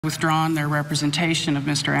Withdrawn their representation of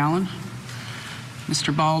Mr. Allen.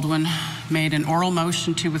 Mr. Baldwin made an oral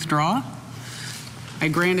motion to withdraw. I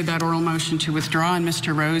granted that oral motion to withdraw, and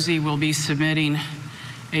Mr. Rosie will be submitting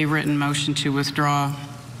a written motion to withdraw,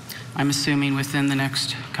 I'm assuming within the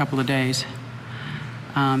next couple of days.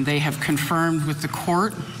 They have confirmed with the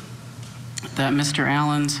court that Mr.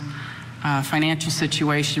 Allen's financial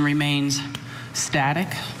situation remains static,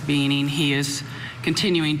 meaning he is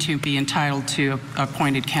continuing to be entitled to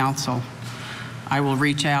appointed counsel. I will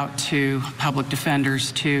reach out to public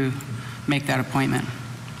defenders to make that appointment.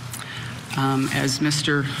 As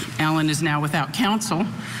Mr. Allen is now without counsel,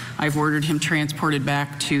 I've ordered him transported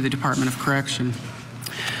back to the Department of Correction.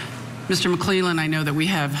 Mr. McClellan, I know that we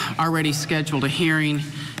have already scheduled a hearing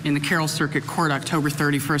in the Carroll Circuit Court October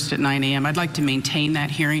 31st at 9 a.m. I'd like to maintain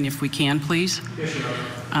that hearing if we can, please. Yes, Your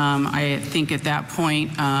Honor. I think at that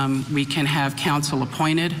point we can have counsel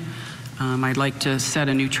appointed. I'd like to set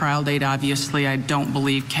a new trial date. Obviously, I don't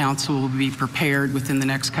believe counsel will be prepared within the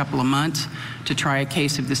next couple of months to try a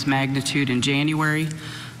case of this magnitude in January.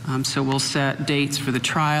 So we'll set dates for the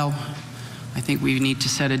trial. I think we need to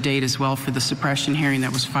set a date as well for the suppression hearing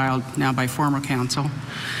that was filed now by former counsel.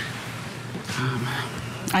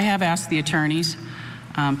 I have asked the attorneys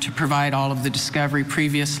to provide all of the discovery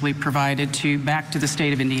previously provided back to the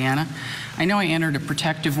state of Indiana. I know I entered a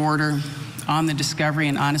protective order on the discovery,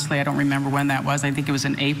 and honestly, I don't remember when that was. I think it was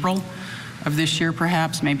in April of this year,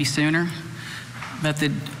 perhaps, maybe sooner. But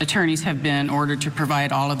the attorneys have been ordered to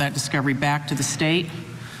provide all of that discovery back to the state.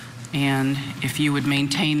 And if you would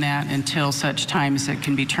maintain that until such time as it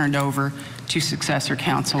can be turned over to successor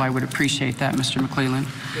counsel, I would appreciate that, Mr. McClellan.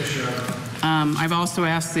 Yes, Your Honor. I've also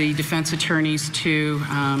asked the defense attorneys to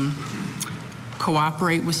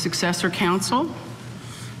cooperate with successor counsel.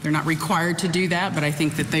 They're not required to do that, but I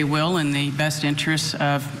think that they will in the best interests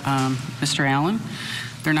of Mr. Allen.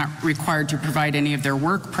 They're not required to provide any of their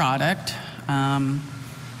work product,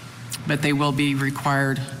 but they will be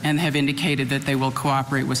required and have indicated that they will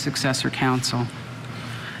cooperate with successor counsel.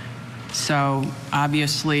 So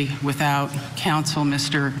obviously, without counsel,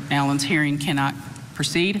 Mr. Allen's hearing cannot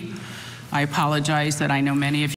proceed. I apologize that I know many of you